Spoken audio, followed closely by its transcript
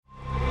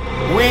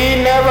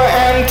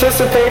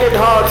anticipated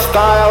hard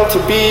style to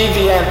be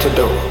the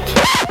antidote.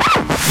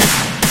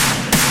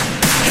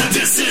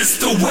 This is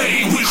the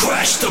way we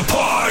crash the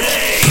party.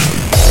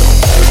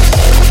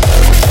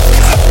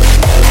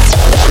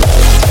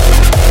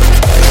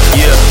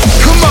 Yeah,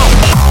 come on.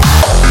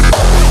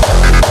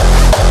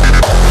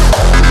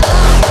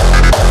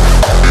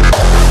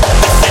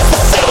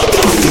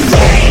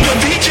 Yo,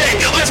 DJ,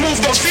 let's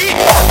move those feet.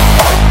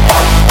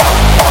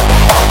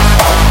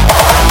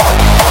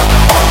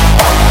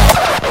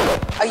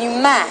 Are you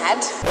mad?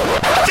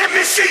 Let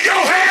me see your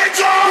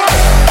hands up.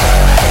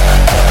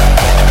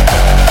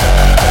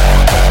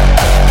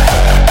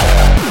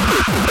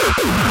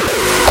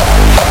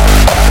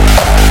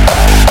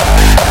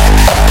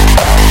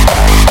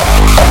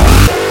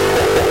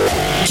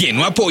 Quien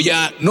no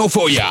apoya, no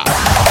folla.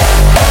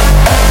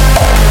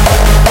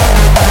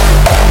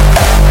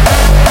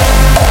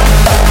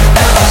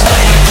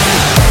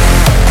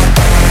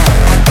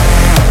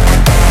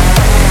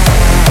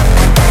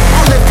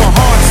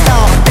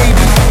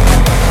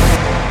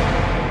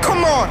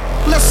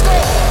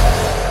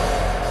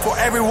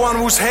 Everyone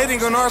who's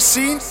hating on our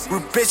scene,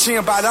 we're bitching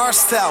about our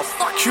style.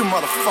 Fuck you,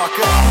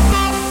 motherfucker.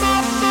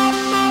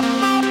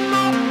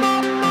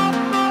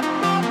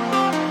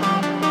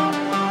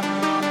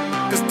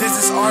 Cause this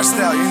is our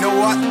style, you know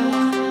what?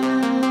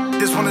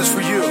 This one is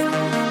for you.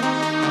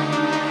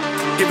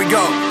 Here we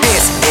go.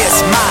 This is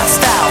my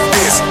style.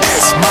 This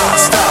is my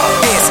style.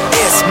 This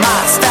is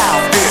my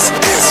style. This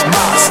is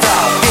my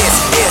style. This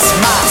is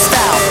my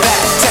style.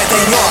 Better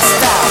than your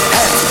style.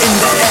 Hands in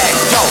the air,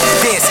 yo.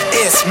 This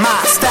is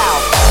my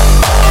style.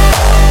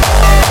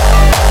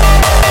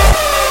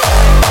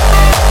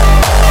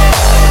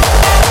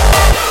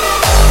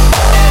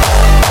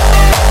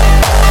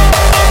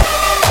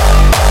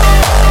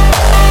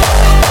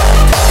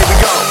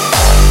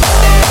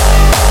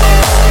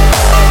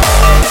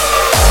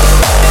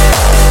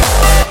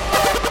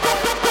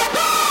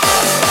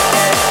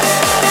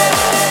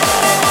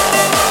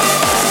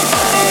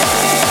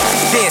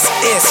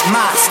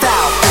 My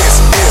style. This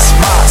is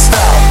my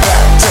style.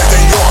 Better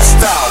than your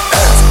style.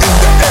 Hands in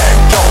the air,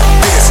 yo.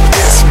 This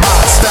is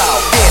my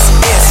style. This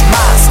is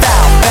my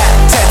style.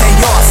 Better than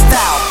your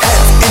style.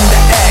 Hands in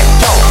the air,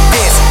 yo.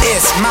 This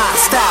is my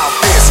style.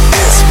 This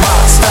is my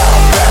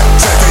style.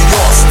 Better than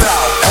your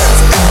style.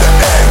 Hands in the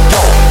air,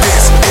 yo.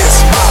 This is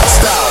my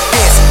style.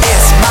 This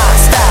is my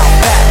style.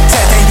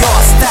 Better than your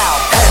style.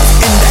 Hands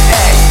in the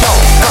air, yo.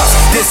 Cause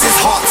this is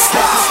hot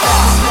style.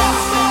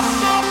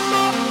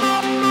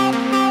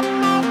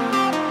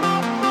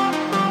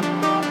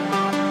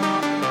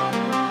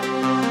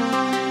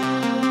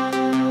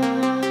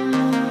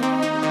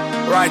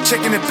 Right,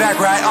 checking it back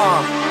right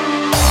on.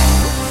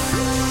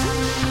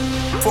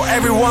 For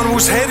everyone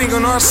who's hating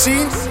on our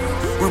scene,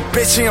 we're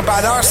bitching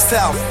about our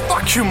style.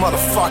 Fuck you,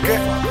 motherfucker.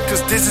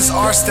 Cause this is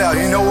our style,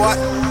 you know what?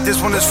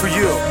 This one is for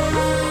you.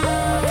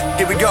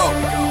 Here we go.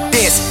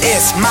 This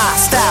is my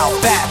style,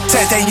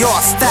 better than your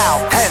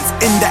style. Hands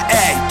in the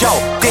air, yo.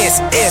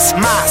 This is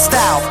my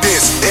style.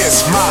 This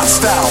is my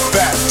style,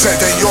 better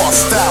than your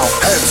style.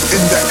 Hands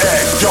in the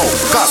air, yo.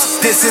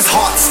 Cause this is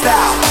hot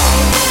style.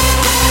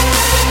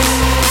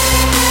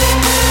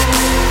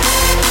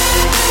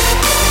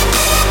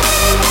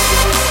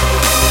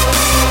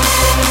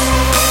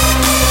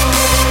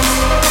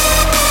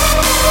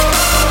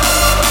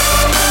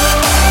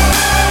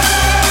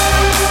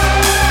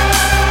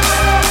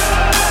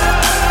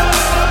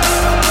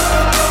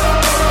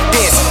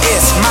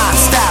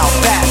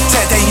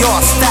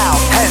 Your style,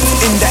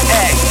 hands in the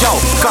air, yo,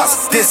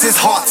 cause this is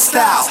hot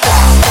style.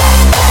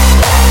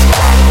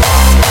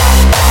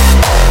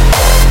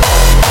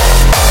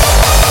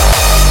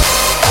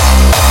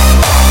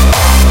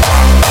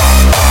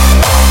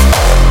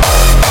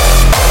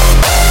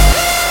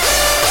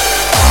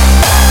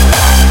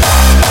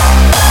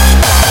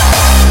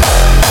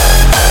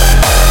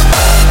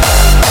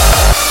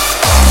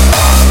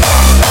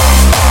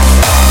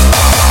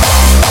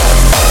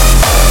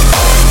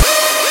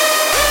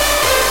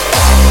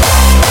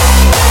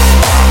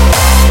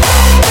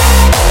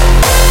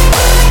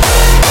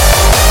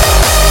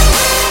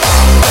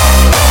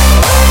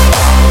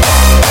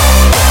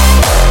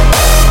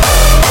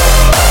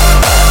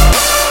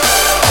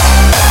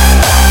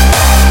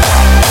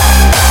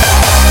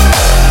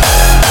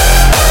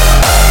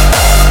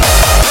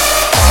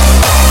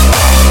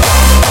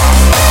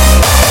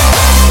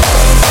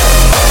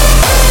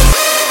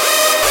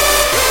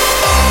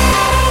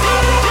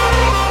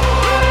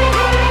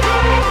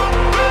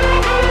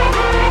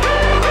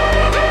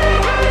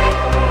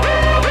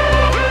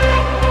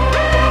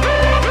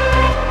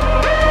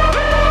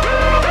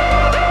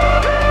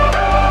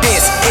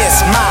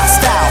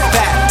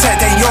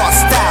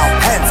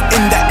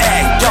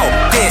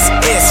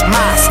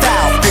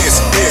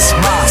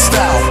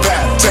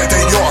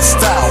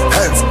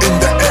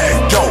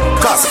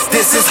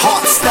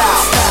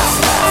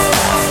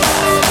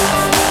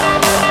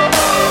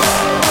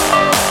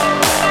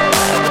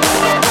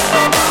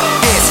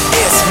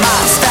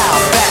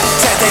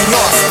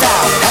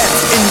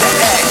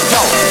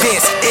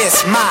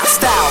 my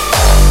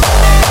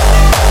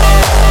style.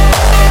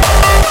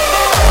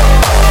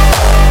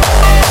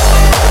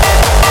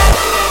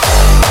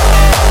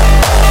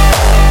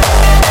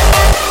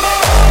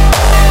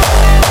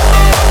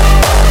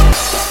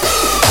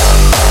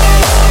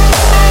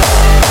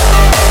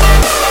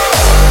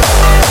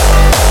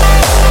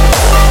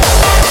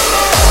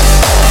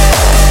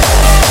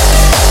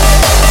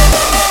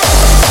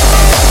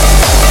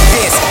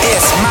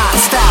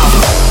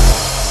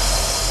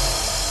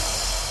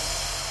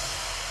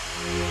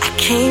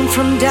 Came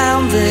from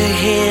down the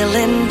hill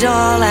and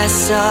all I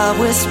saw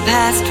was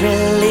past,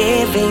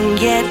 reliving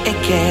yet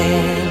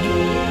again.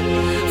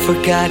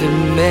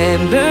 Forgotten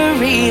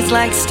memories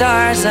like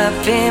stars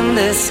up in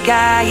the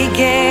sky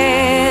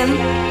again.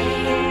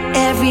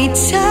 Every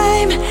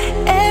time,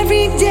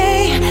 every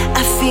day,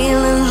 I feel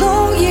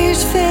alone,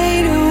 years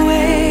fade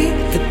away.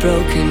 The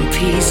broken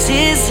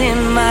pieces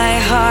in my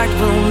heart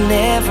will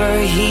never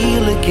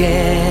heal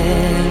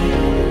again.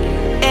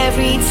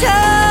 Every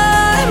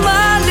time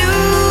I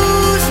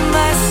lose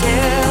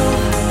myself,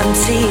 I'm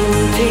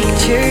seeing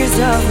pictures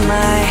of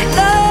my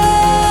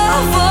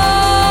love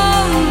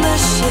on the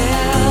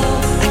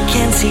shelf. I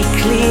can't see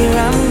clear,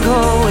 I'm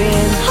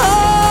going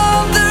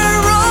on the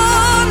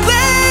wrong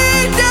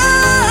way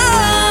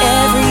down.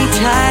 Every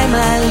time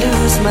I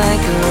lose my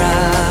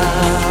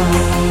ground,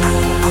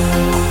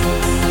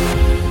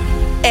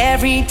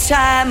 every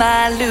time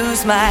I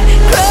lose my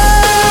ground.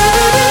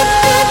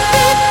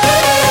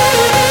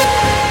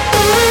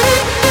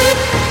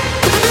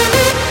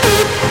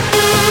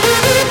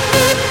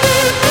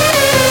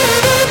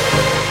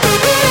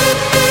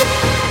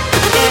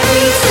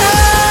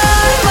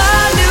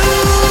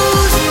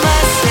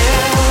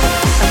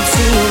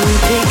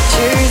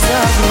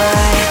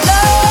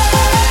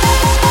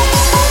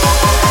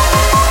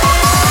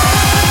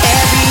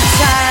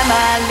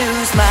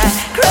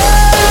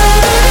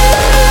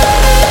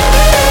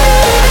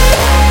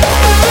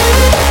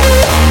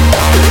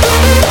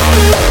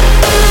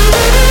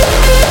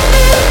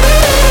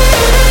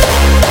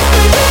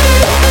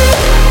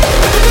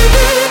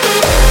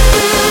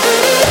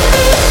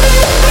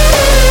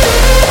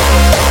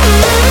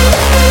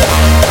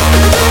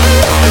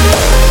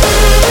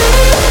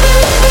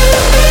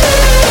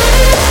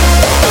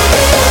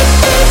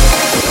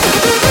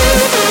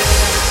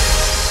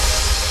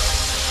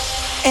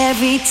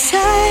 Every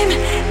time,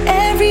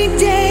 every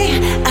day,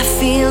 I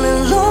feel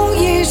alone,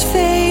 years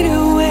fade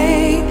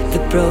away. The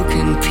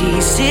broken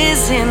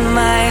pieces in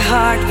my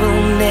heart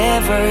will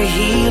never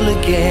heal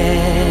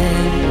again.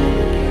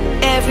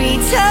 Every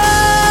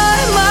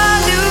time I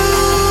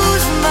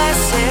lose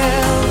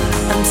myself,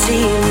 I'm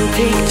seeing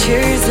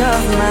pictures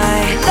of my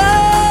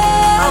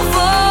love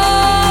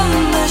on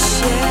the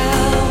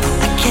shelf.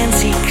 I can't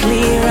see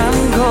clear,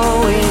 I'm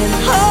going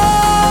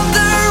on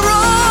the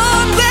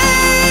wrong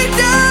way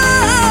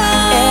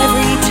down.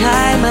 Every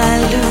time I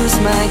lose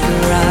my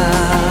ground,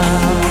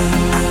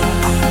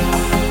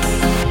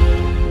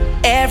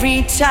 every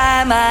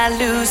time I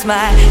lose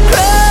my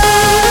ground.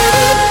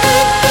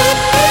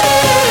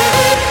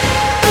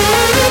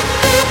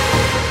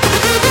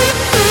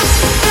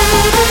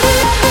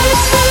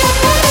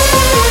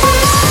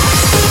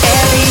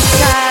 Every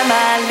time I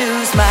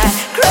lose my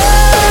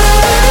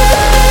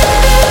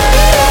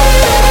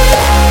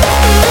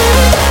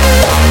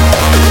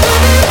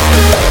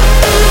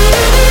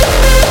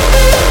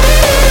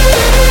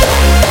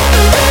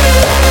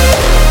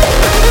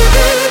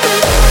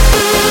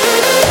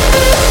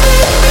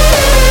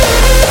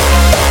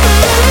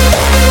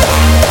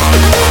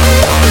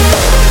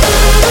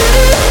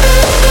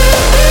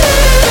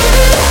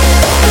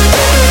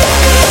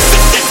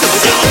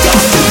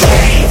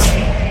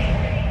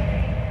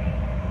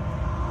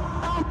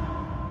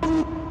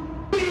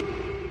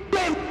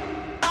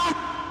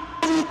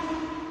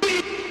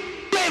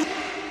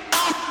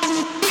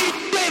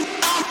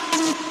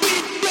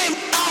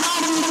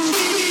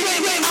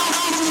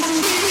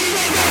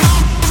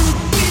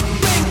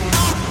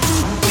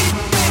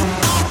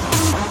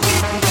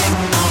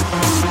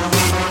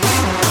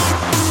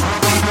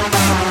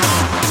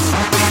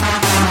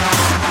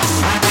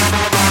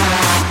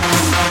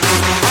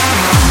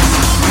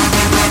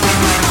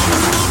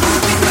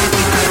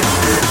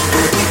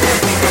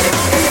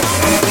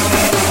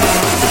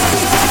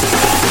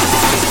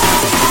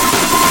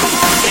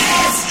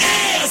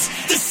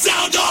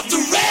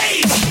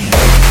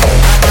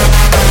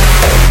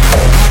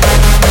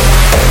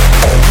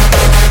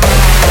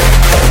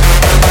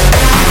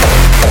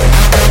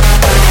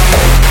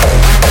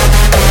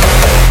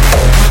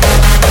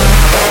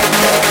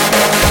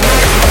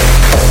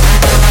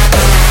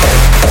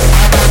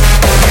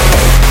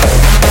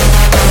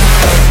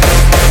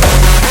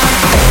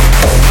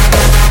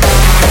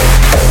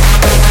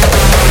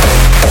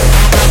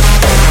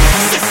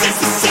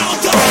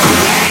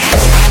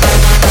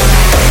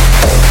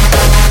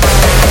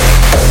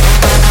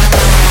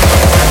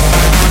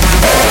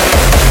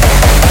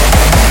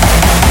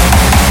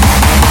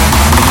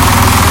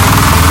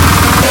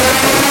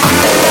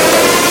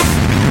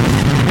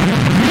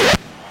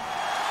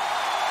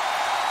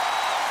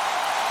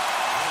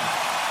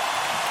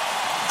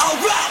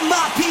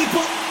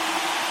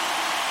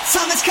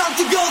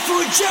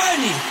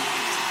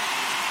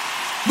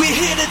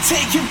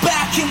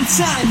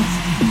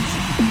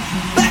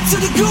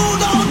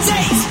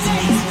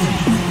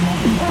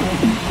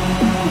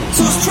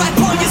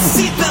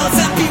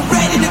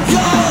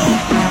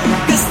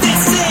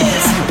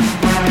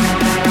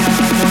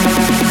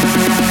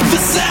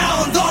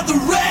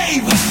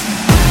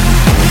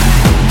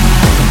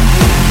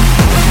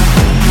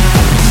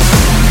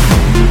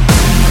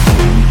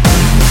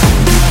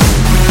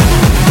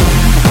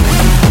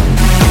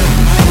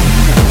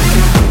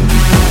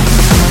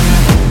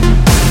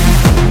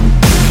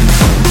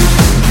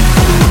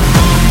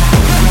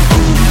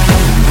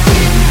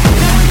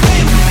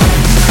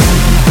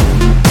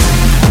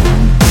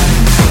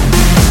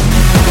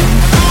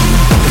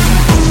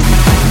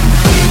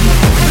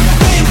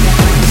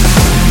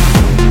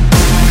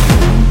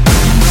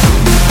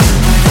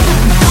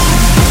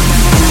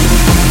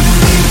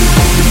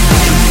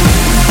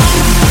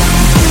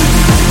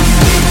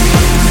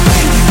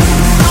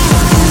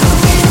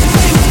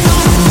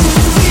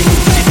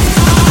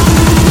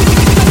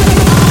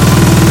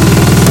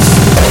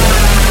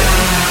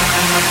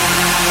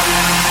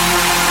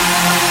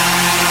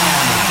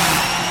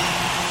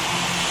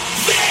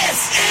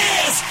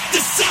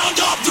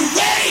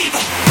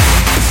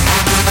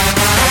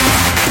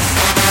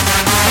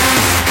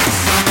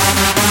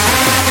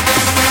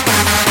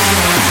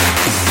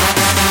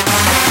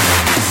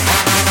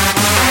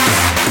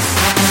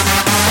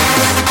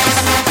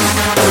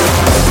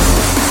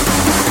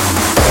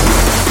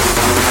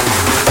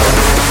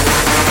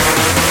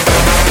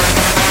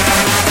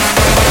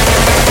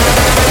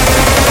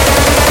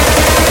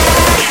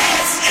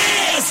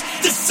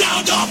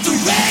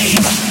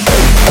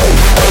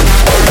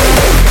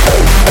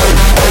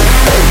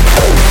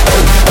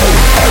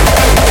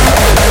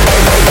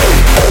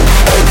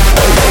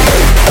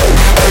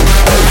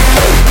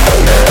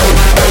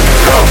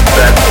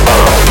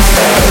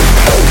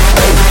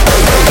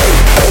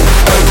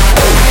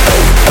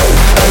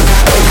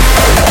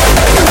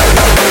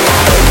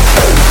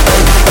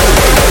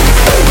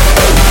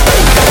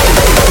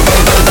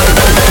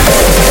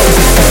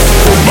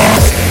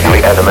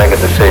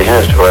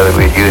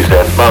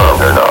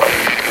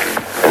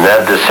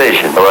that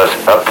decision was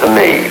up to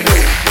me.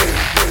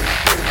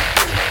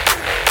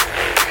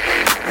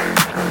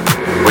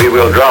 We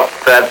will drop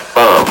that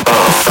bomb.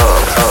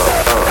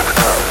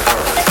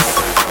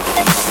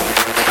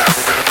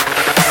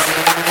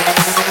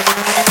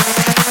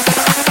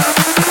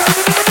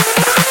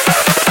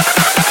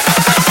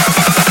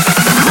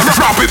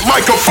 Drop it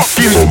like a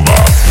fucking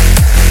bomb.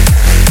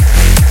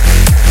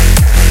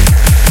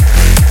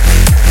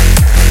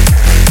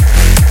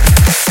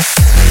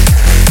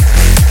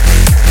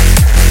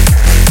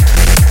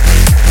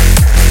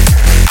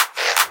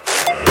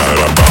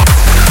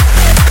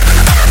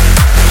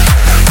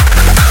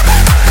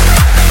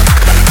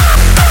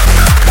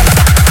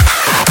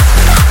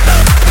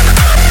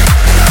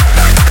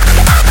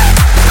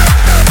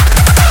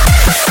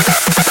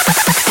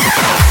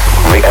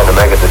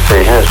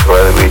 As to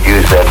whether we'd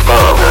use that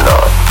bomb or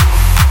not.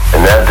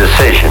 And that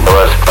decision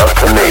was up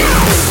to me.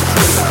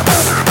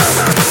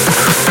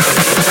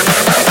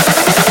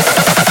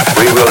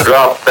 We will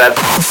drop that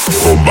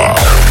bomb.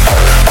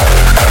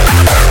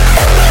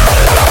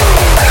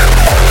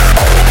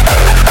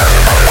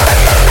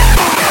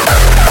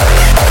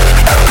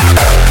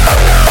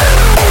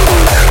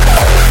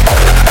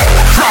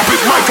 Drop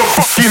it like a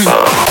fucking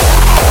bomb.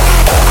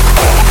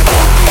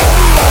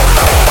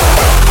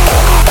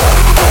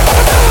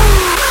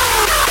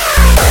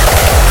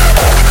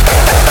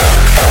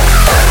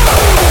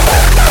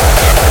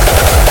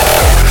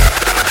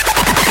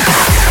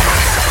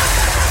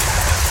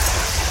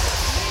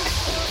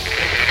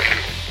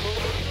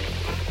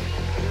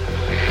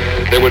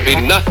 There would be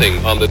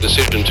nothing on the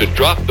decision to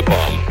drop the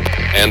bomb,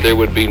 and there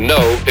would be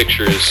no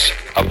pictures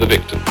of the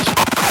victims.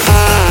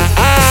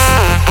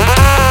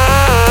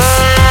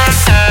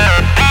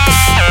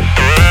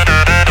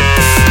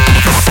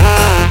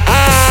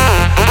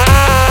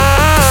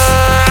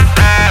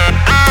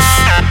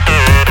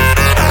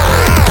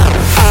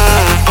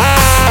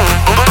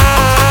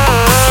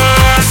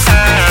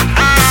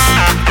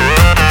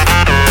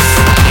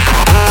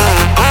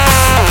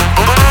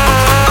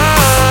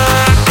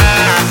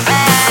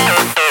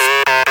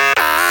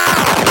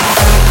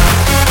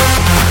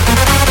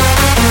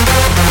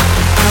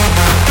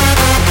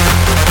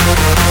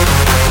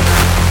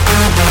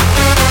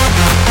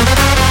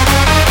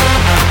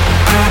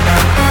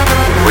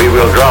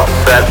 We'll drop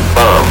that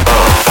bomb.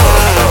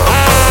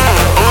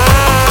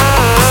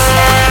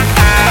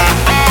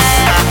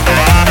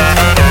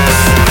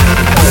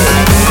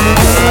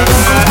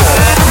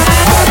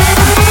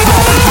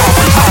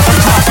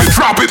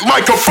 Drop it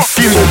like a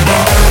fucking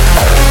bomb.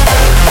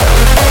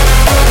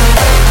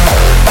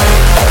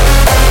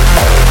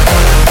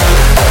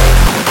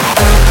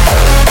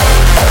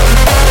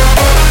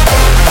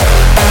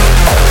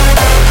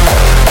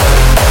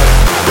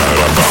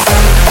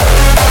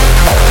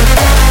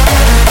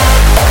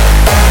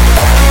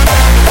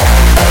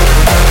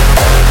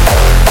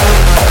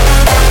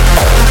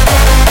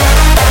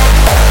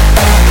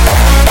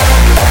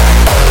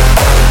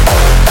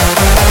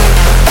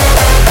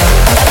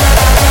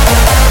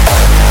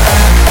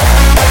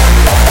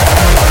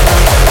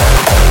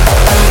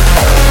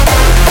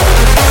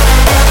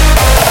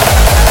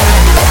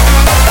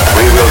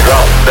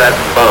 That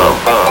bomb.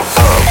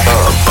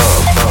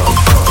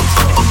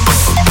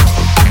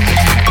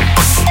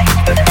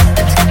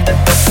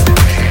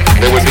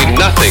 There would be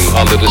nothing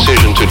on the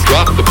decision to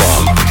drop the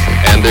bomb,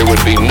 and there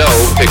would be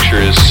no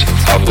pictures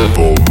of the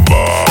bomb.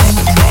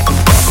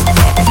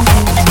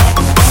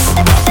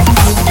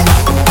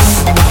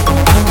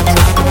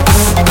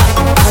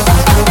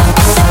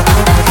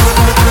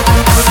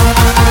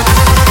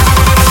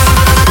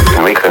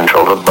 We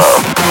control the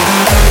bomb.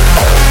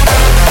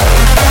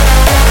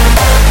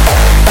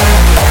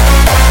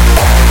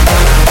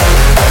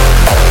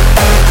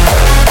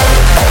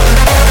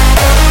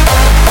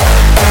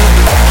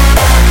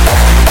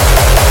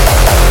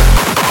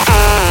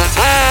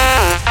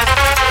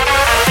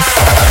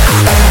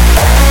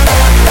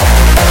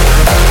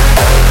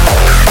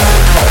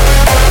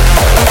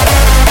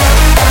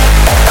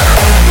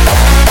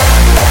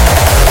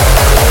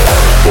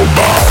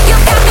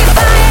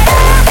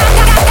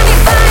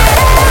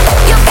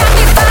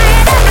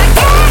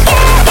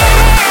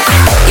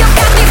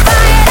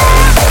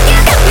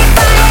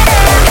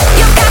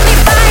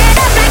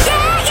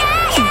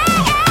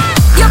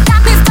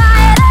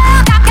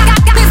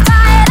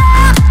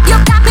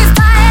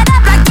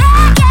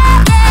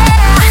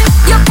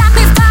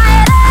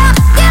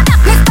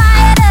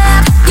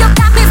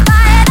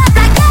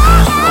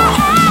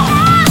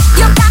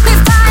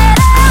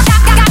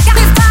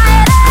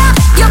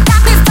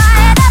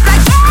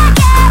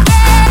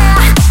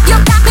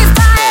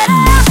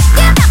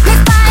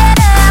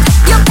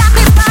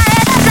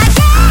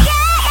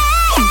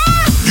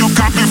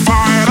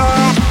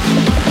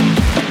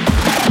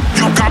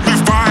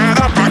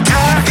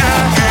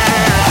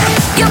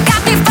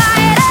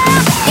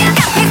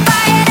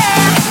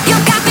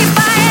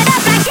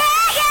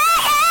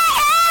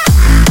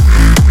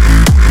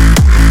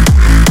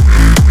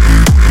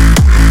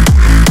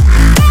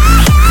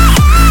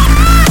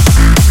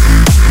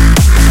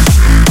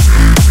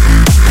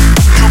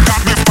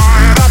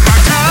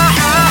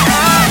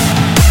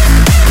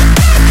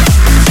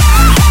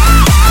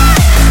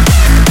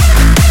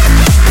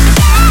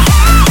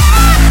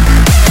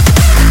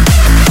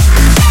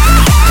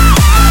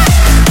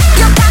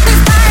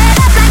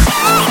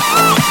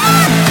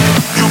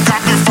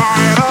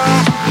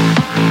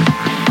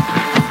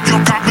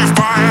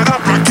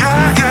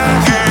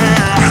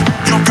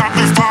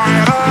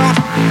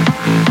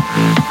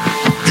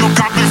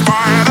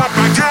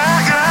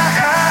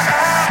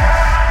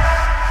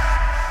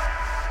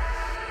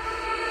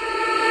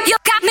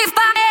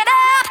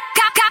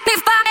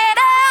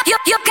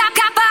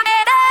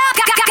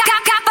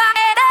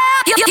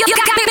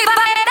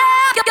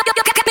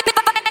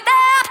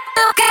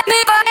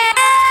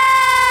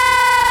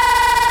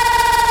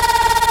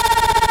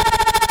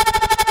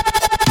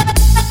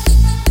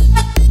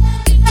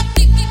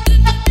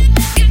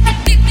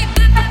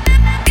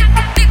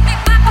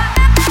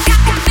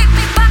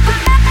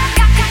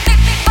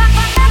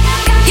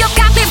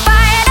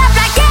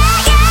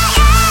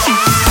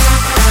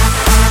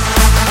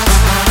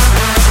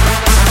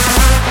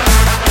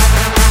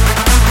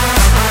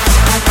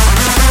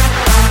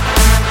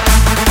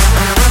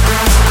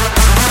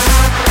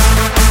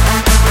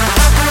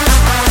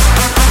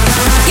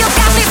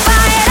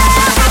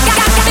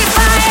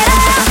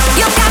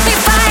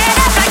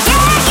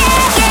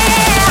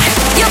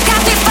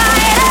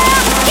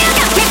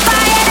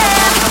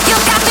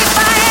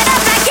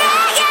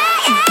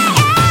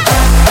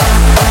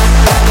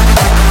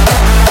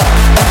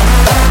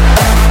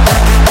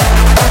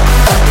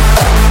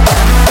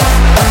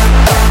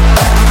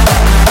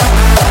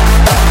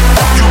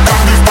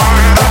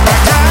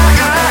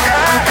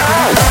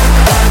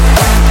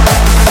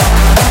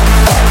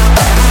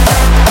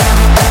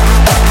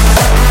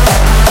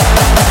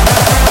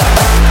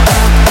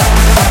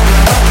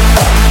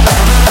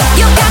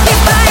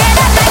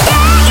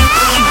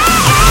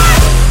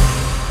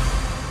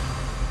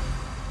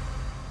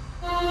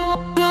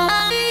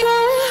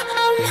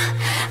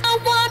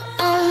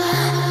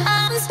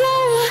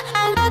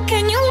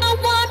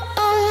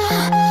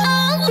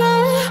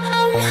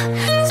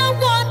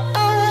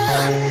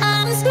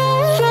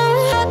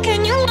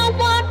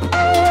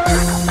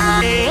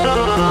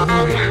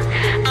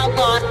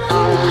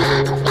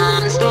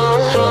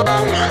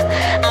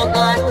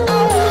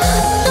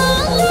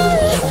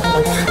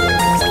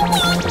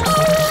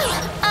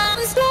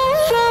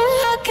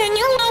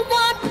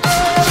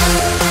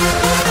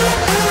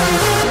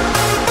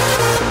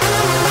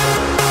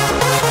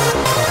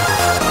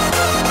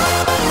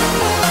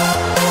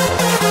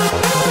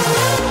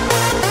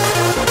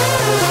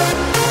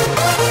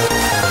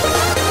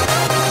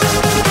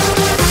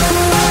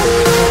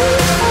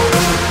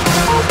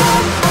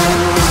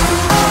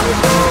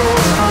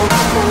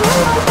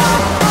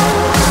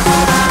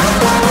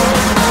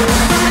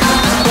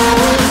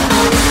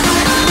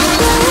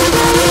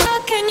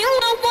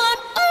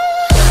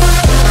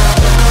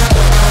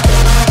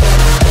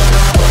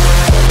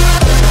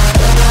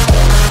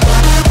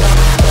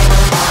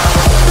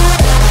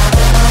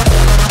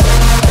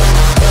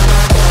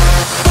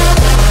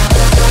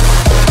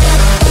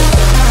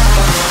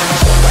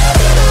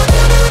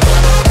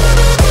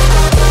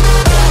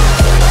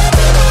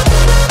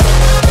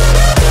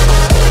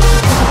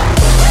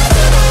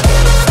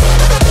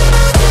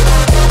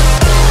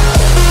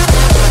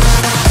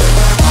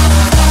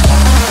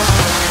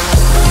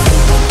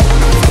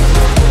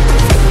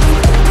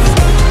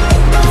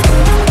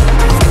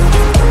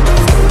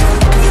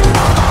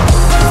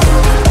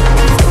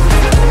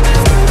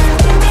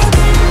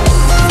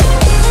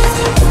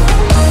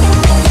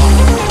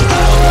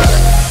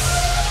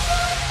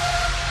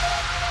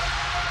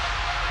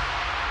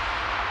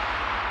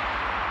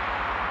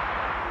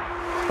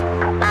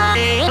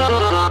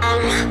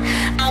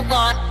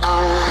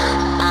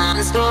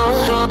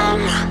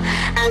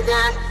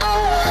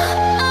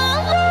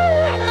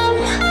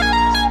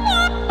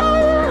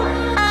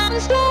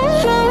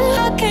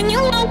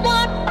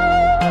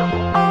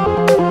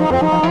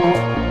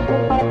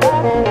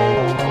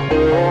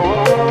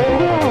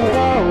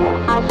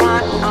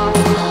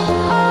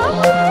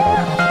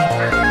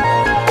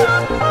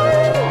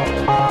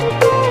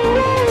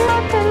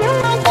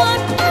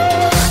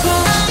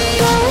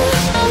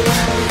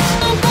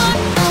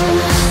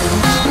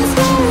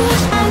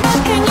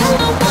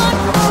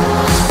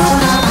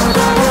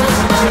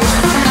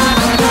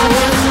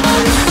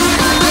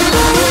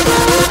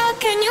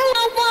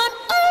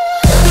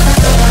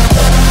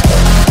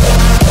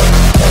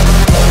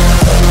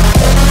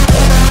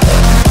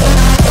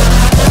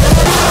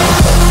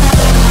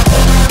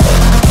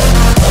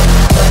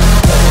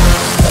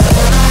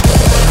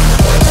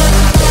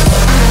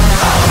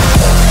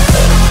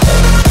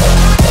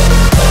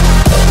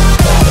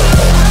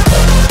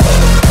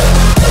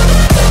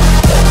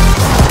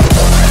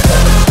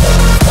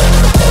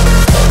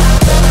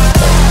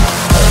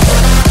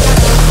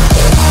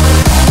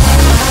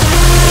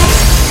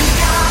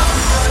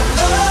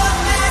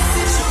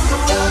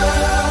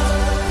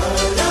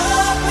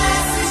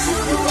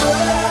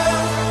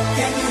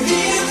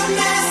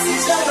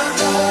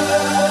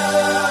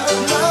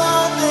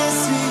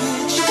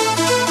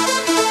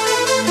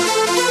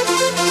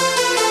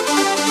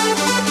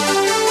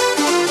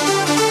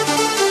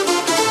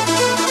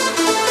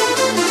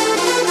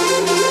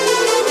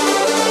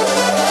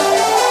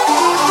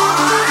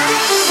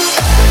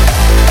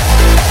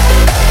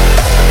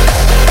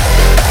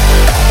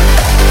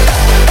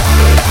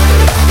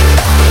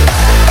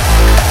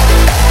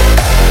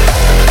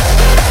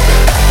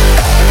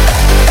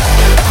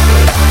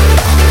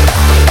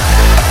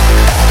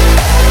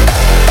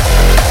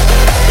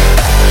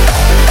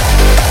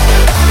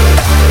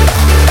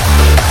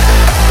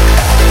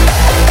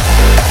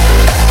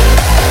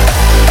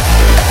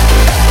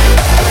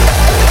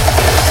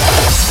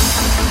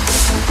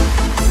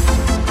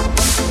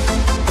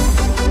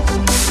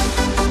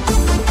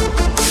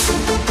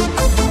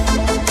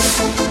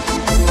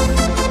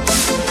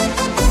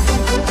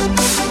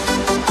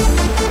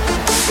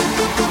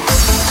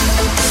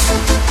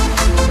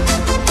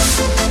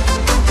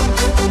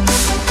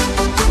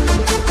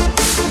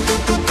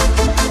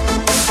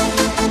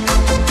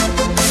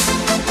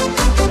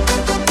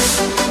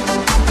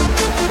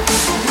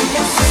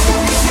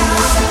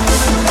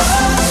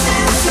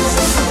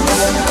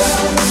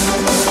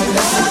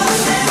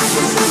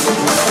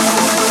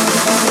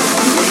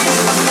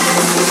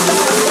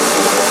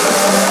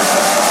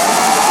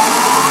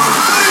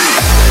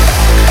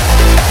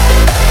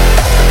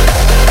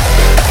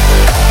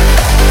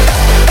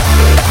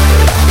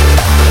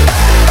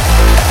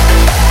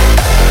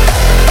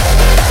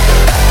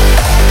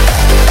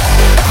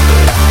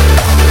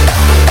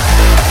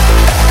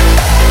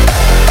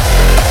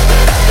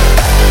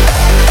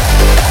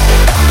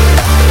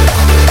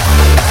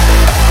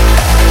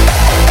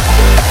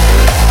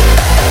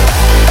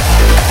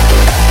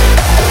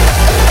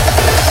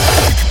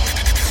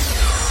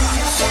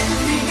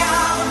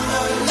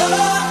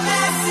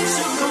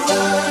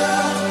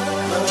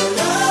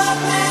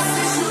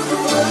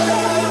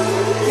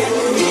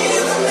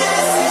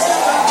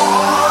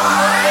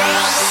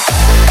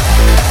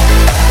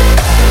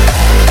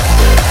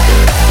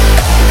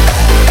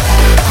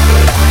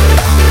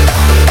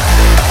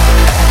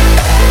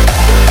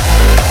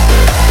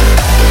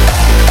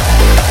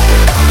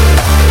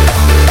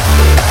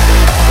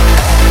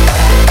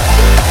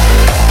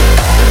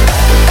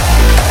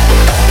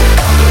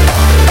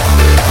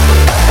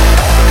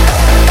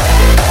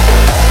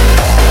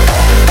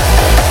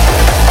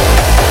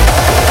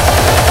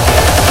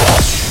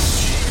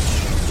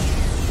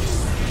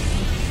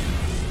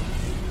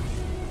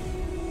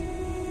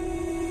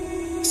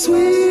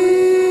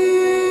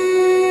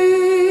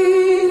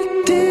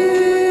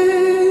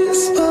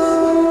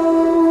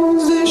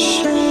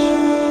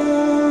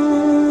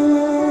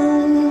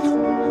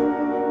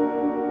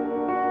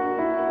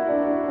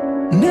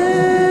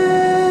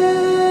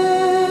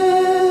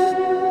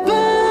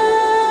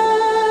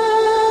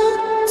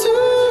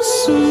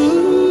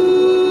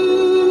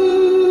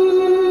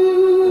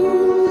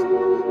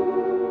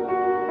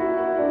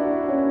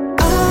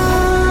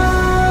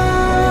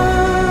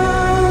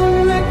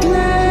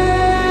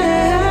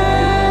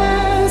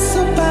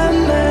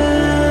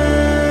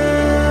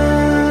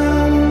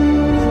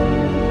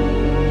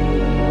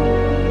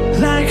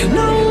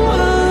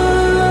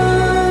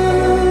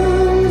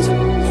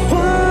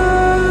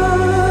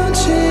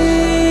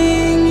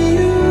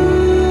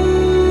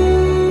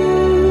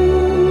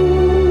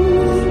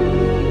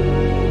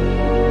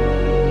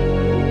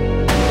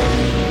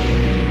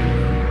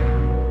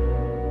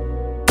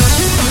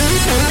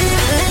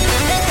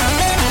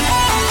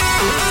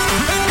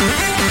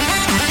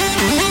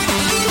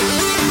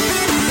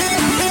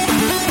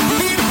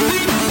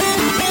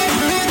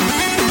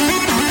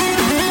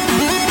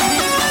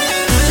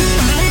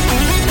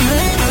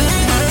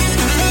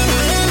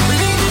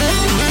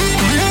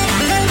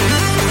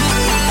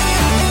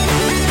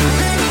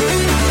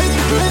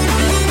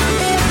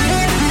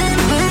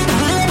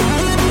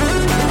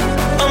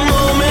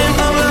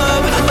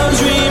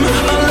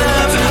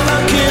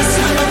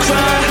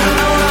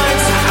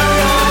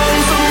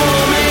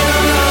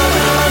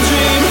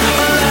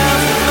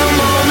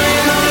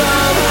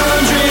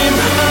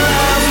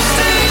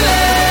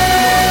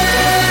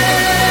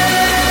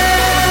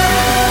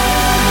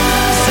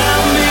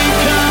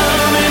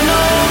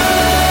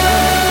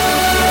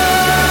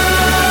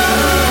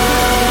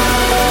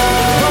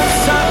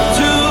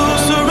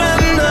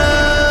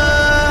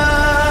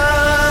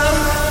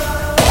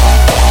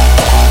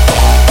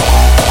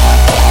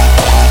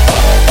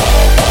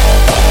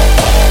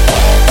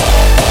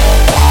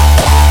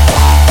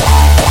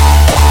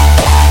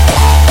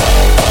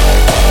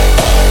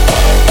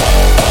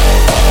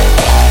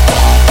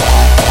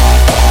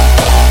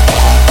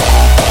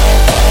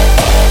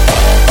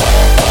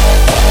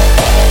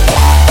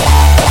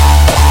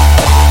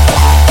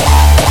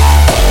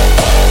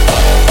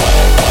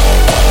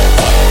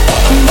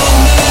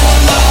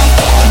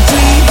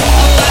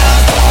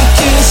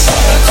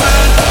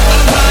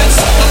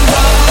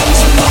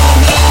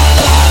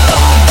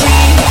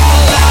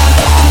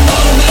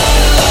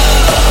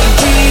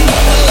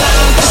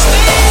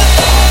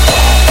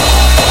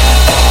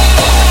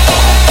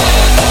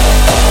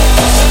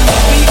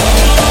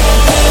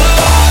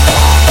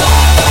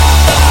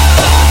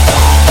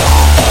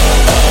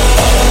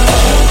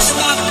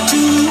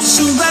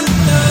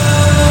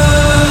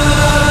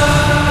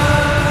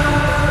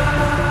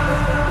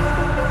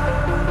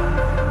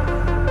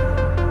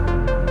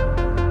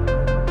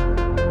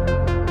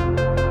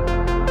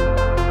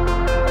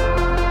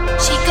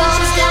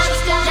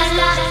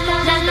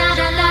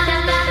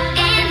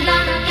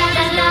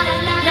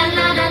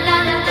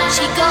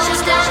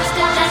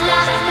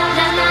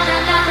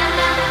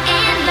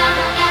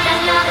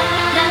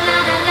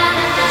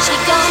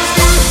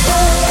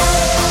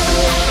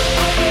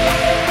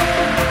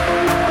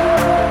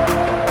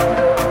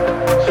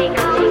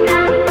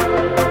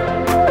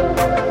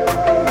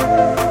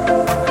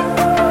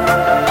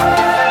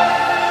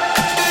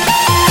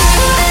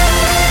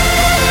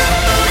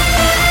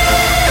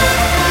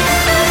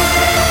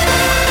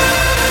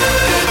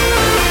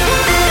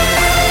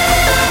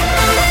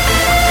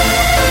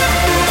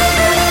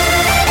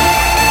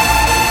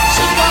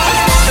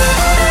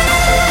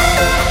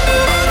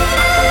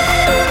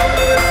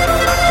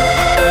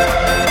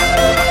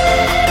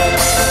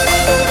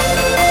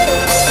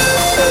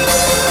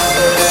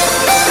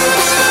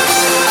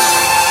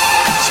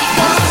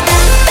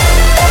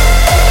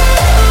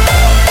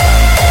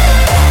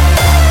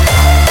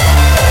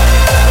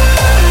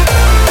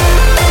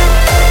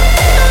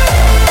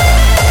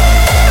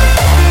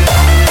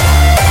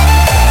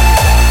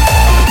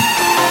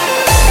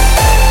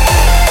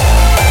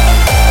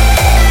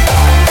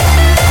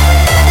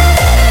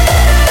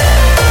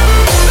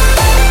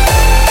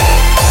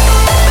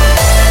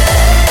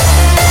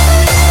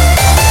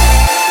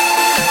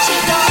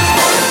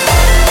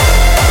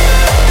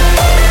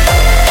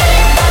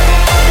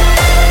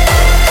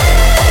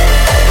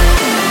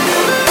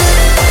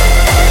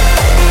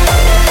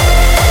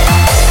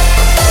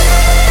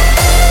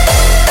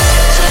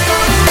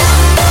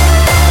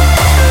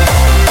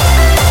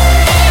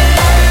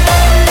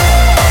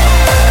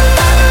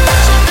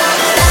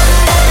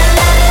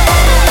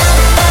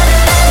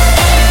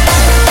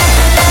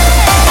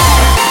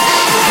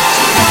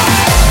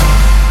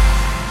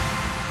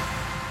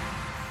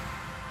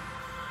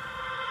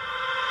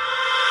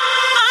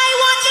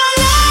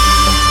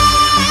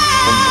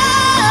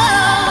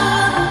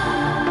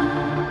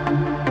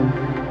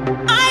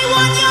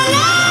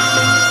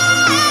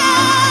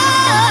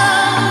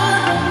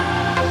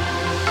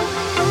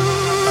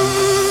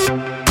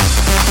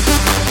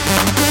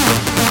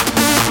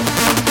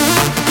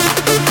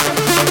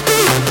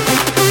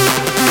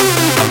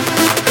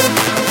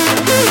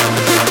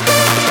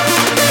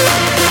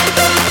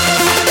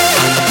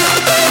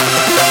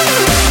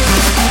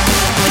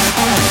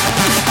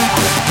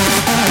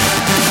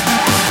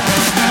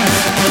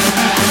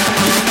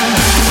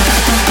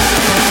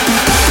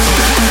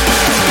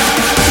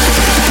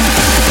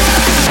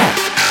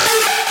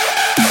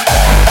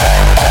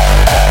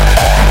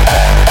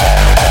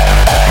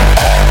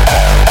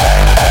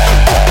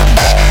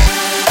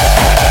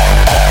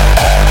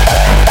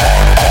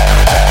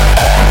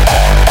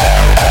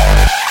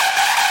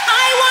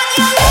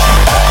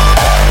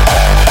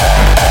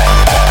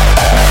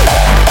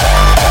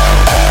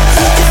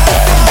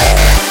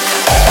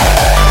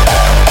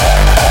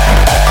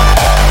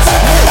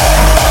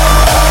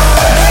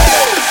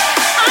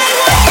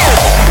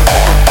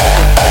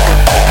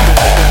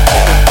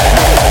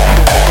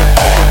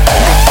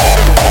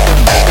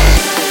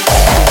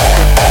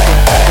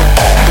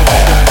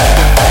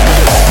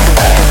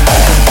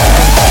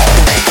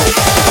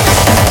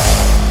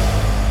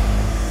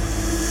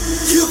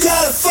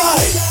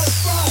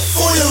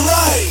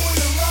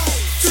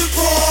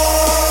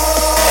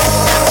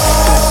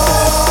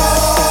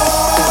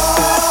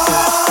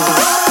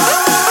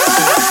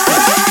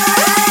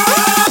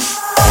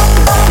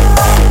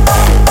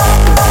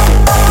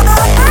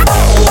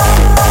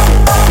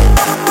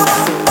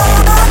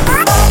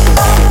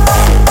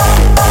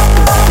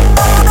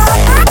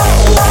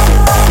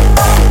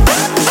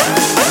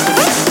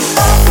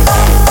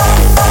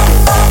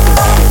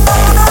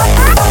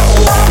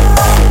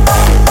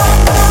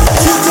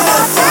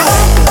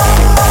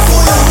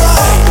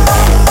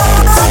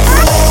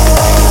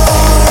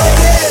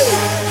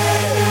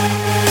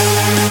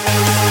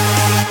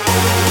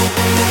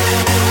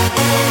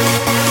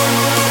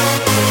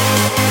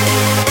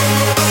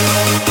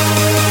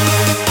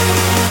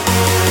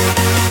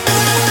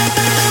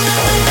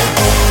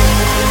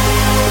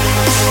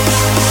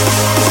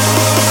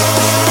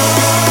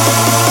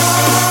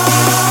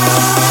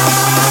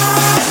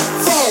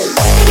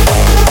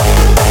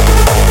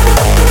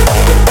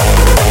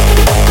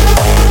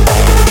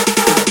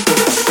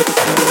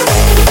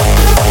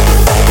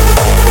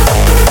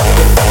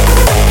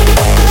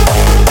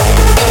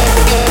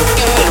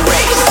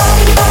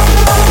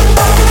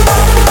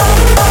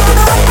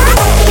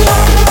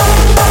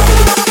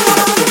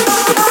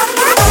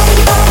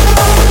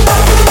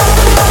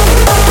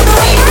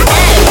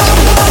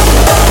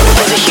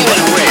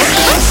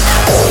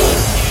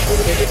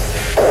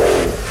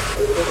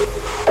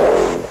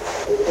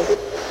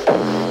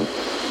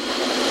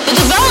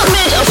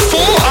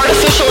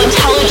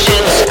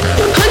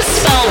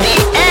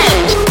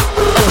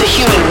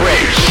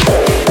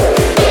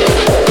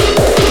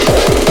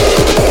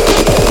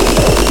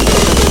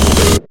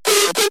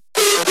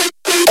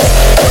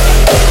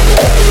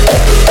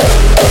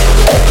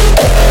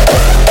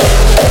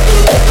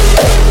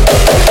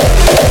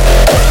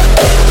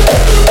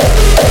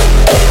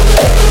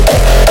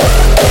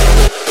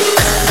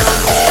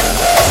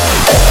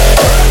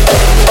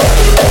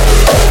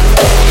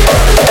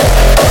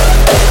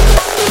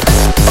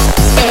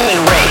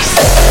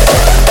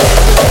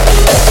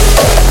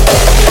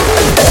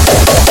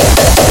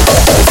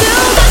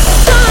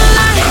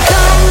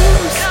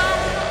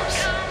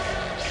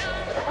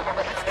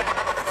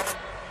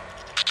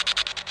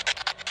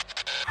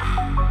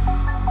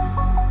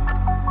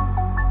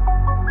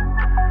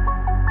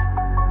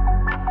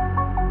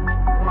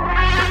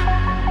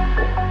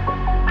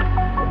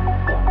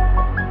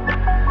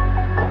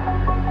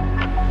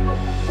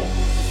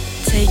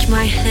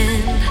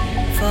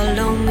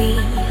 follow me.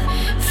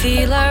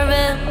 Feel our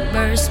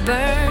embers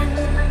burn.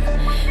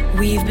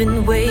 We've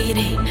been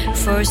waiting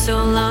for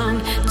so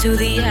long. To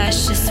the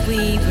ashes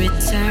we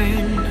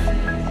return.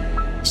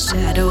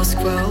 Shadows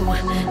grow,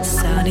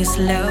 sun is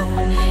low.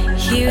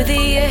 Hear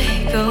the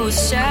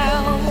echoes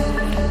shout.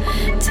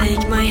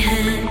 Take my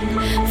hand,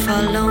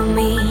 follow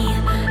me.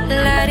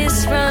 Light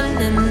is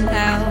running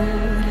out.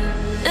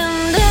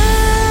 And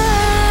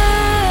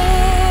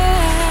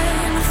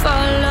I'll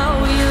follow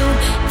you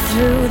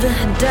through the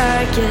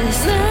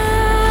darkest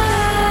night.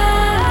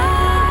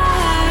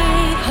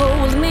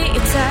 Hold me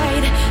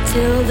tight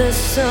till the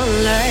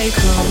sunlight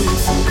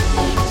comes.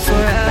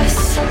 For us,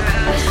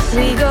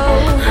 we go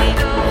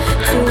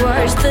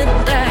towards the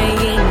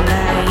dying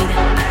light.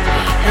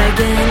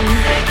 Again,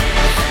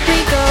 we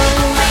go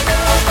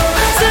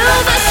till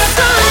the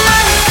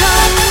sunlight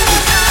comes.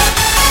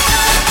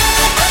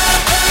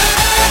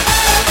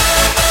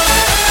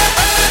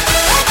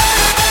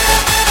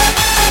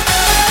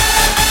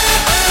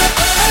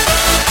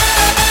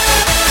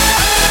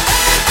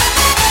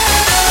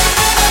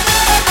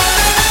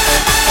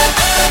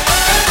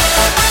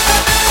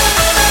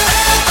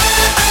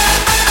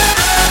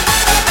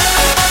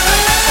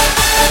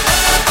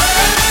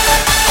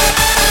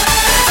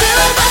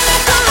 Till the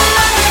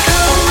sunlight comes.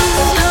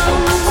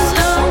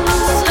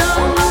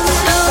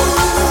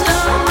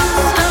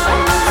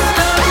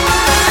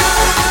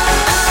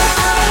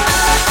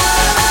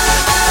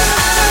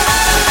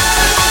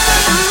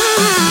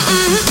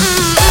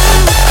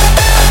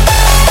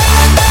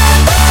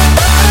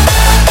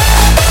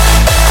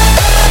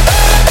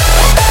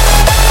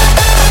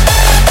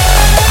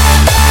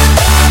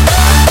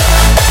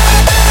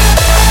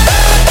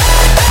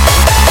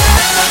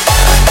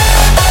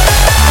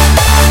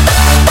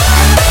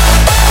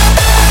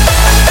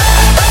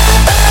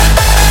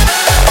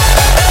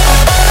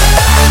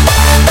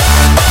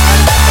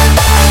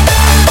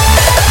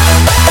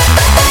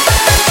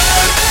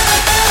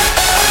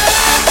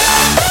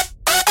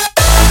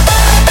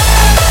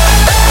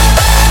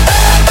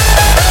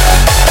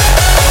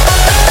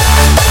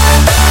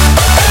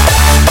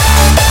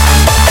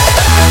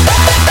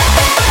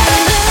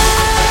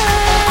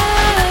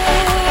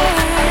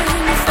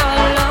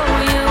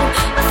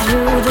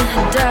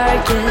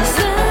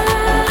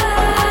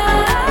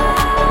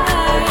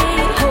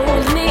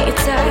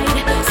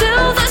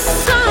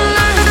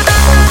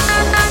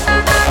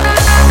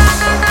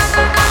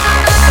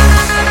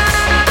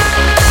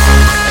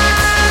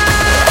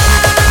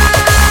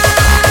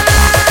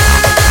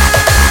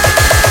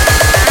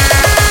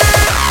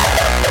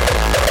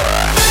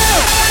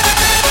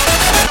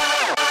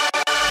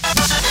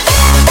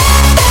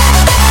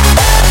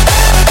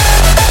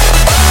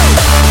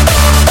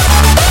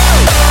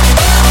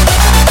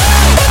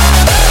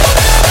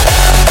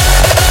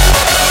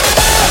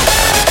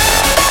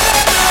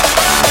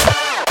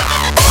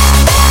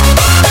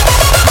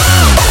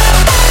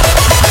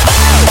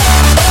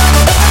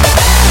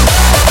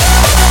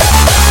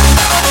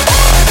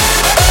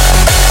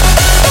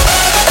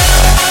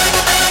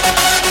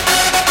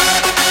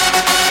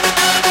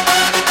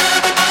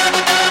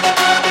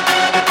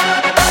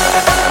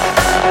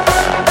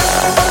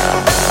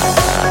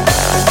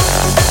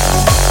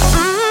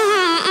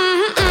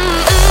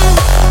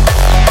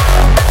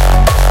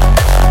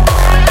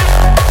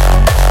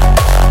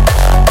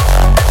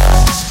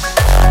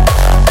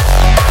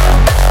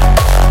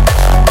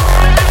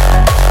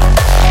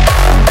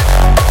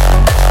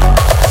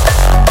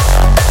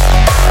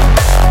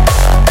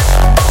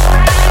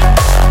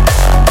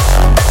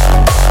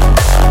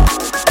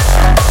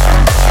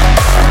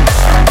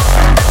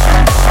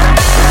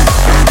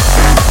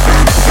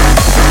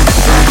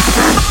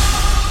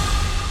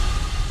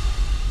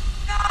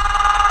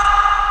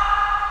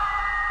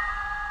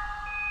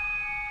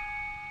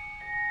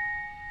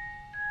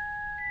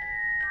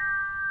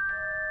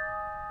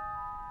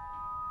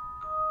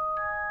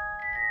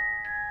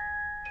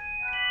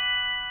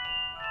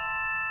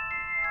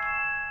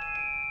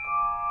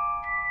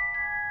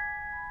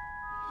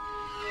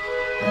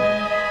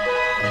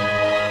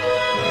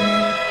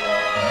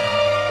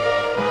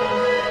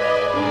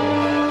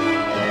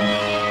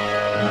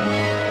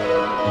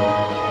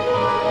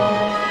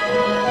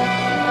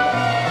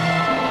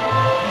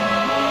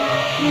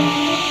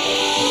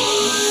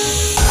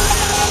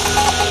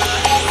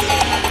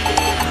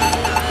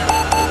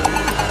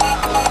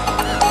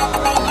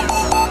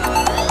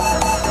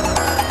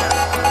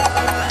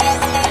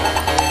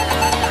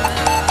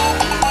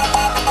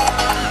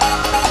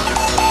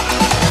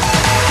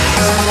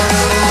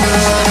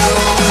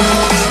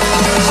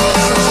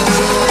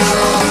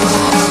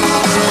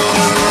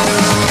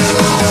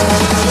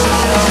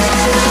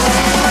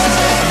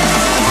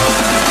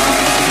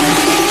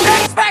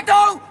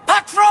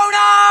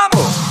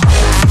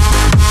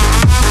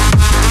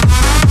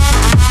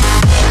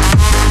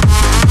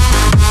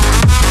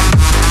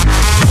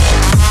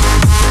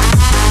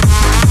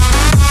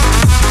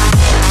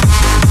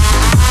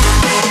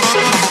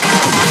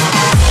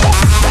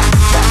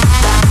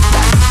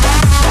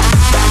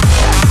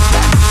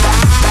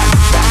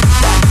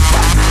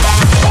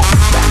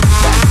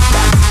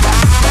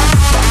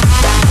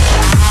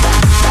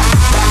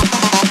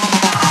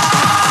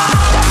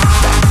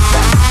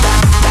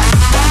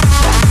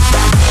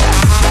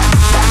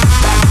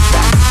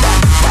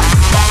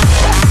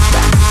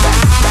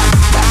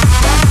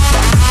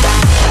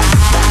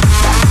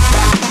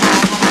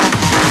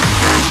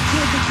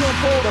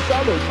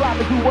 fellas, try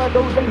to do what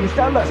those ladies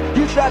tell us.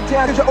 You shut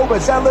down cause you're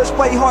overzealous,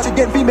 play hard to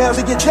get females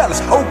to get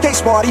jealous. Okay,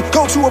 smarty,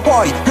 go to a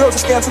party. Girls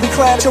are scantily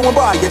clad, showing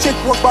body. A chick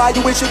walks by,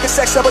 you wish you could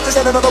sex her, but just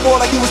stand another wall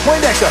like he was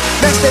Poindexter.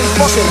 Next day's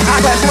bustin',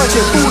 high-class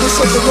luncheon, food is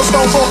slipping, your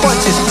stones on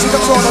bunches. See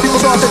them on, people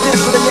start to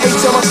dance, but then you ate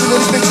so much, you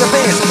really spit your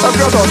pants. A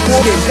girl starts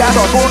walking, guys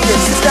are walking.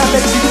 Sits down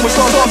next to you and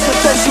starts off to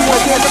test you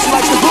again, but she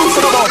likes the boots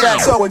and all that,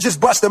 so and just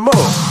bust a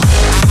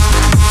move.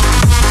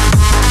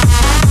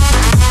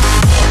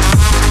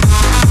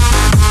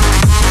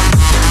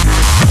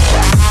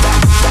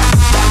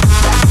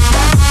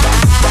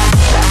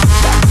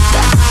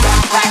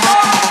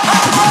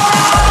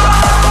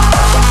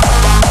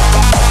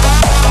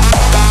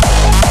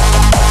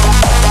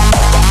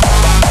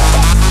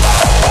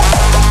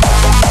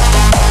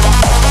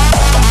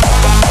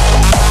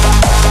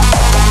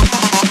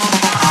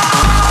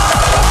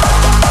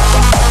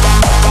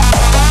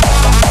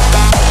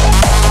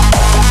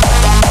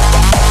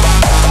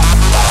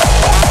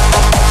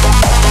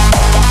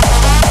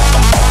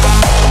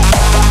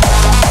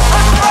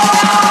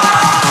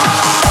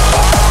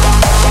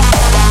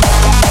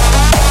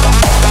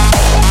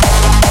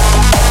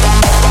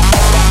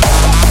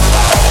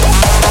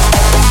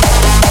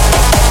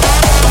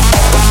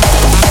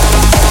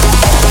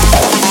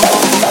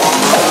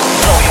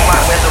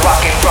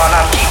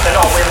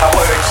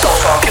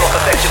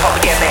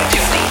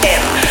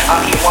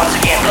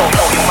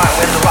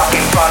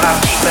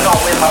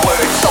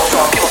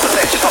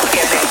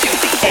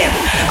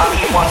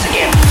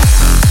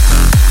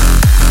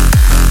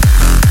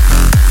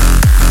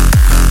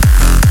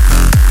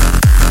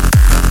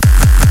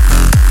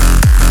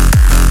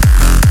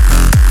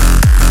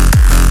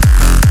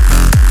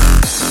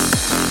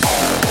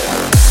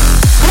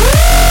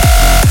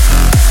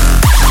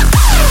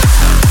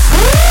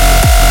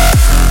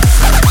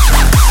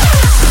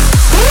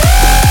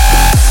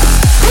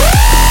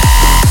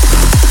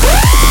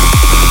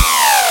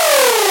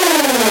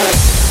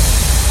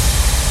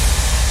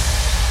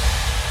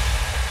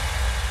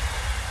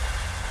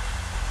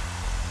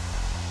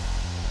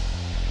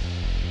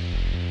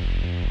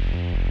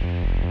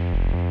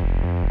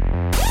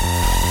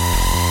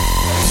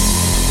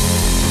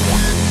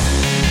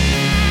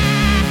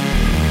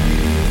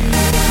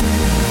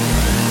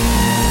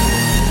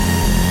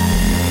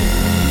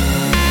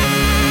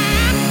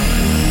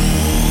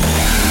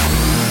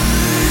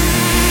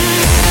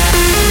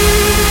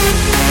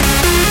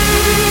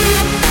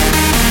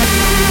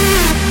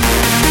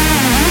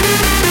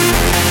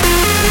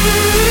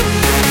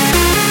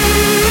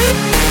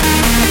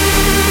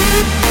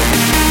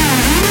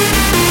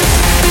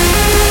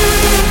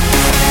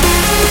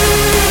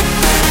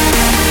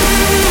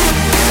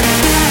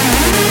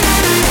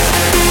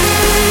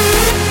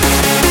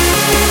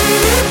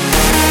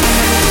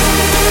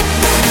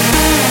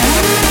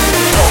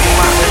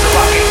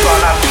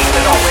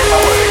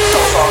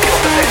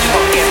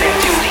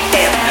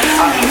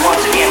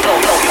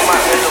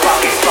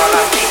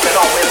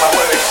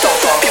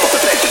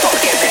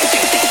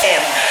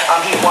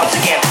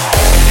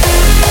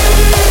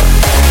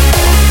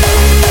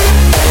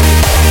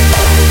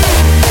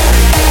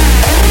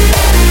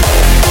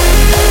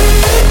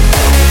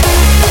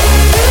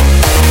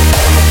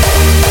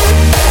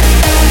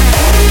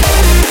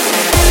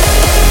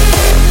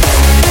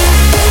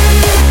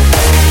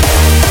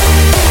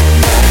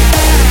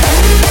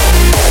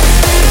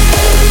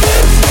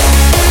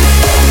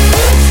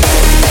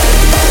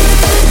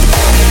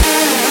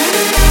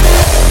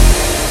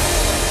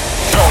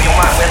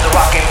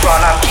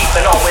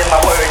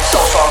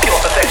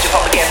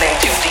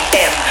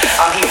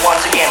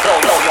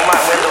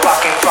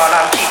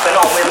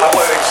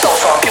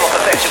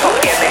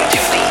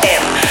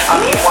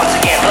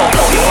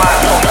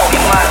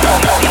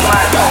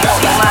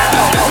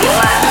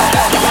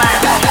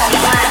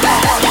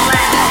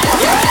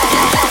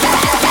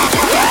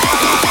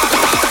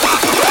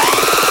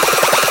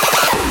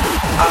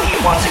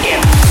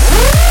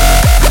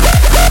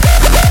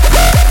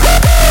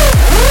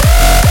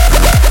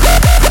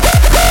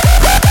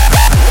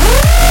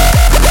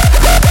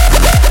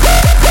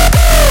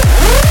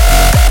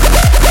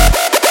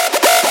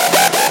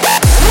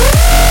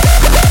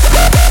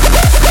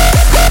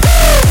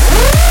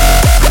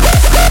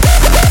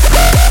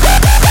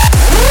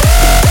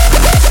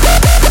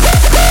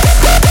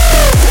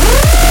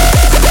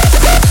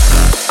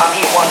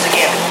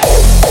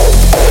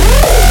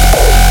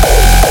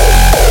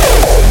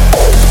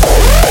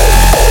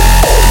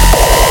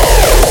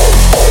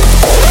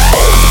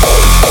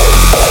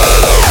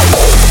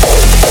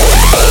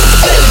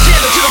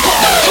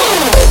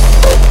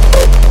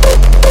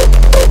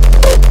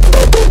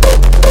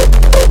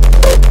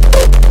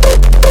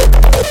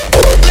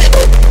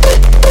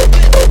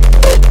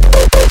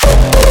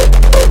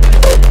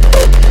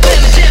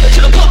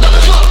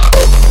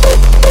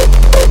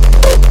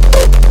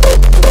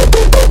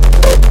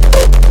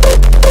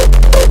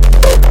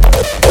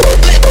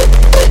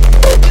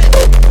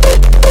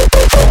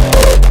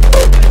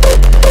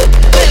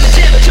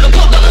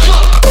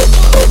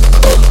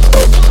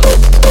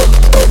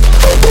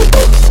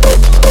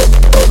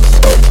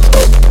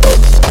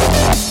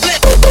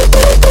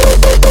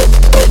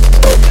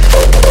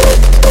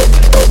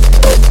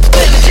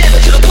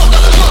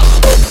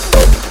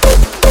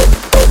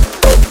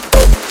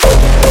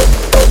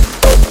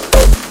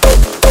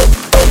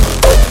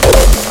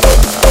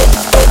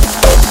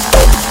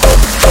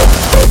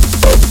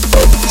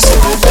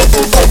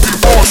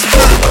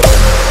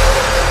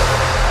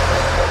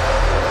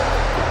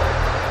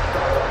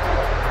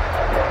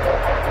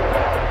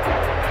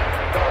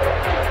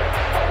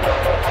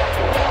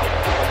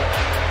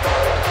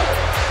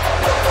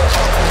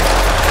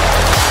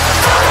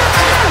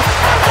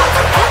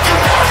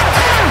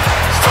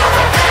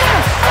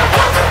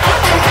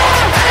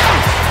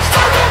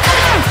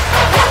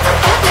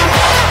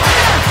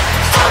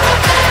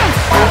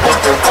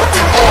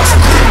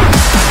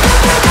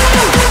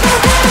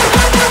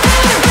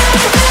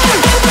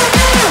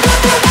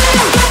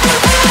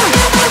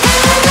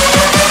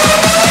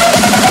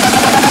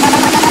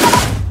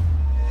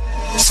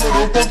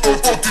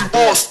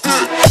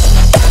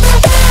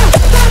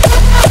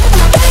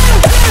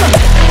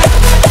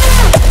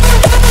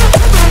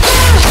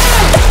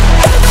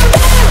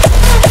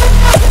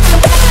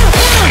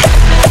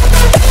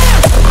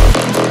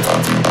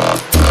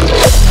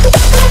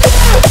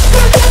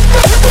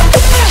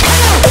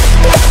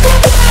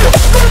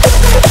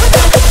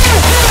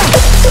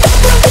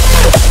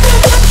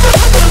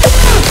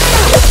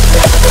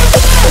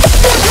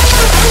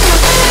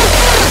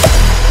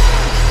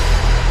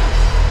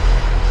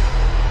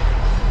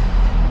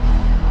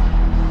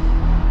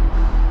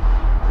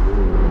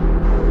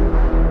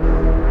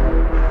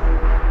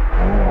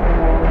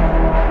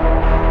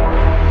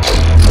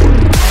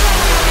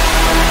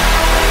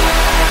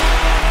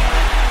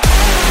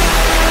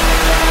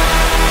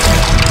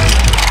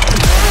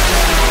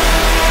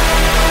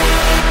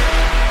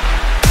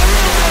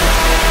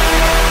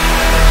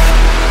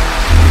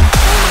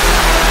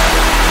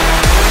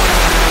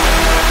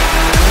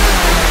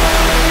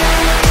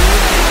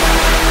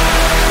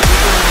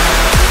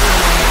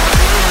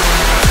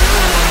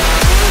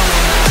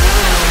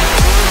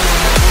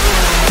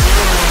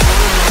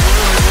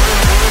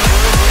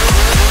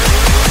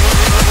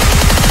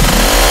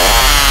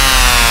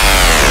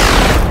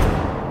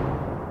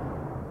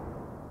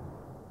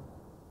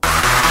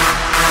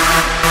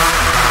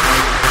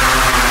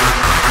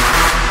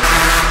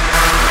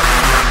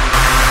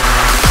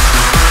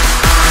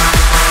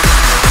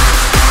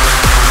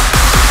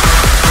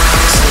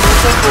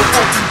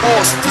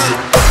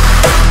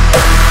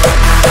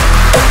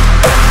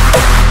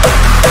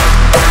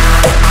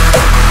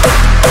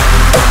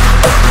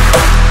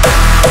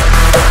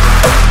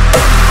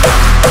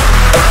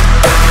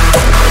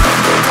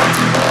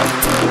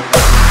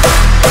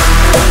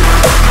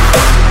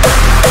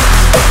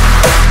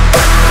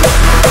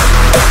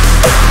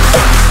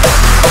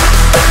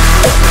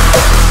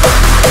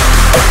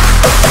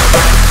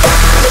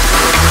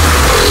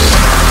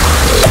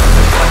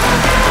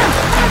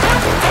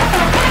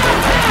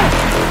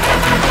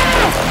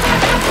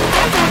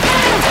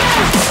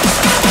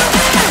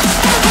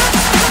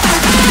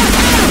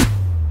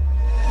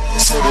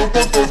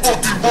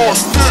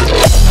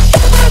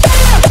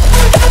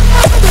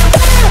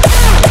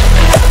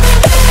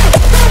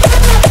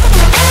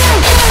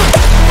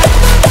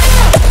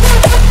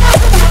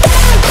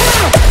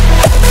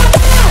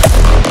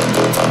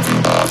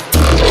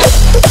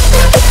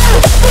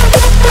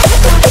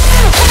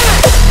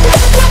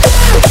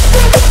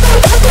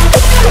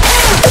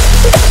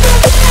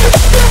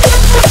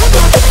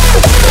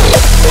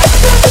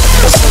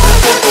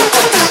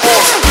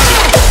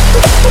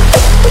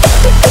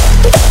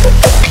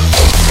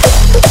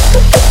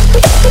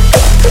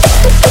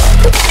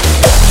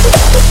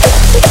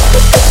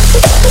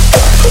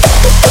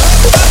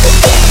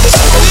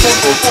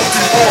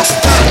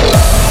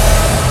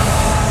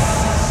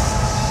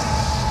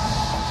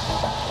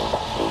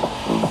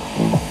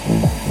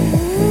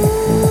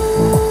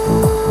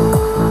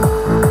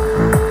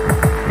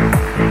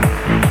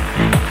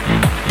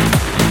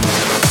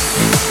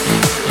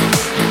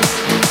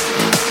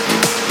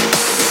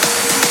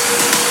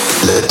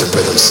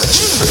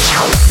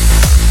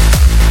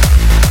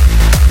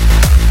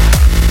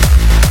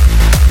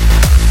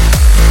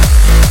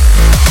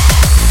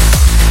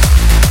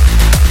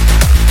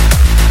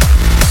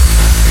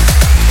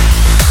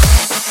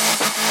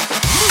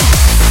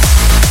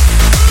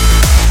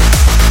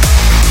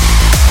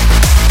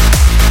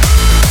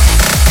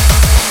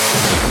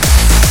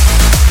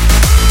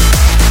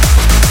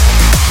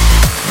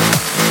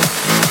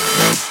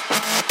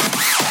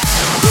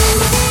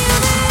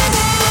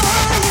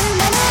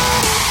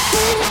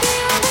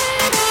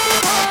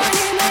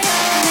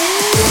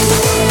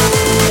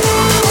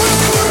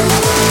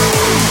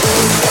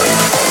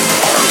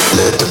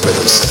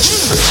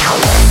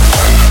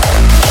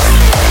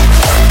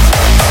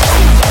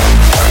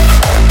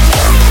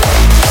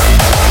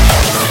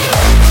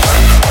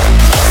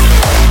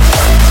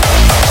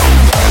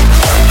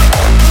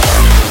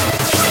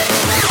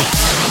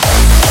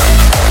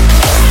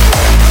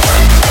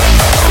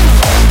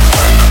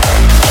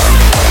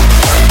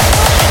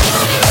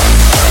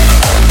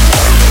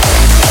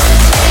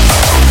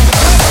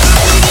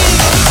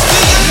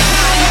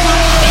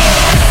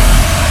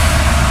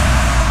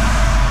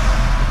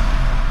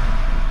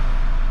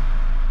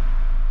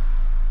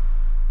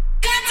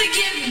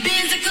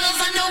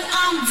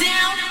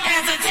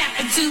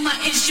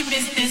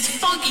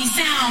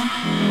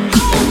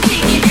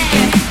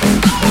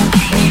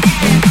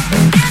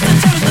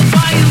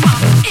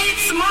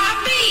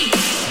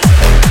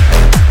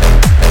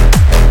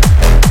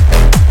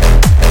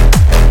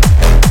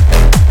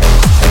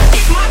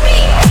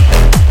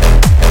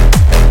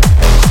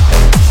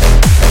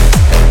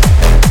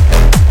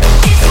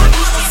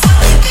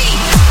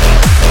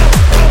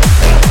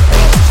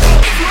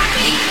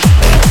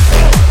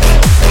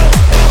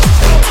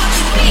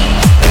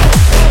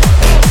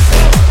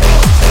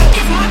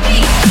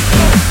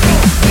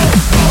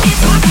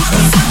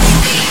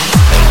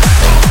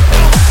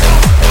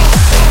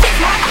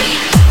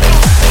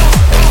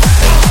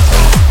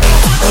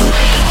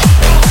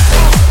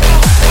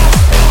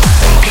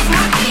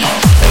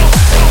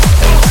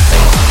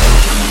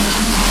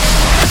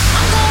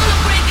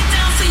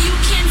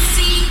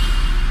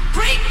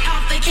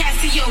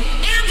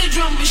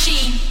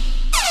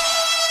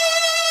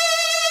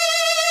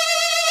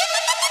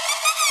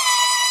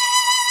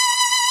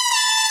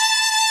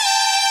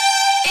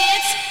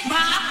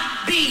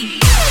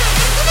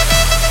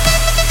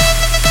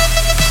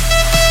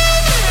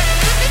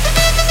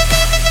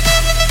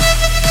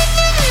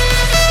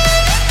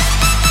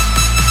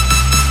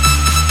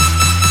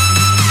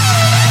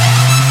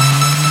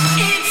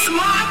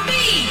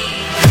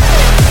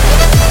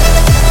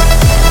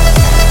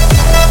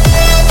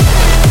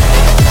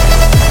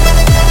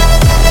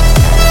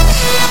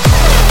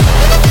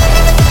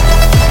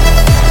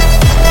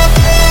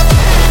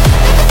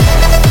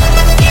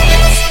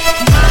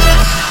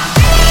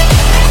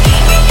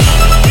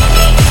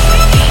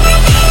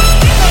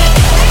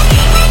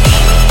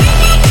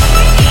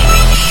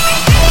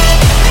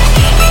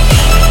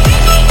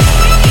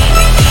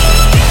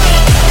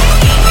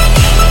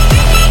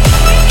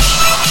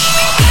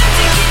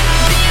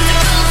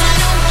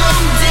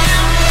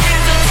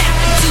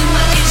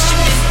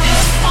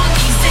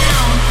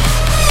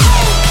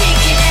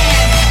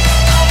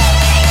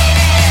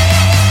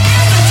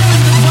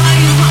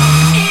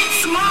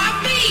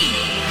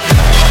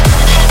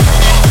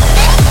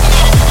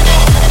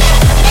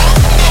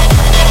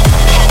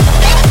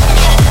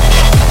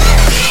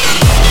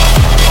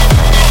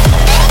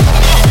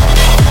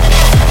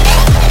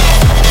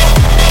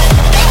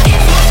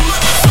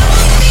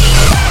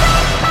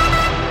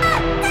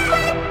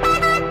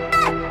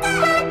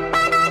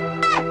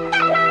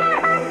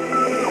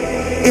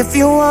 If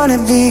you wanna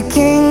be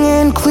king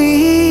and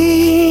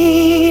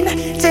queen,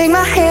 take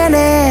my hand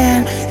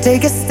and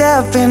take a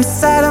step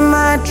inside of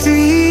my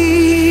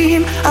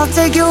dream. I'll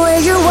take you where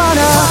you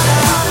wanna.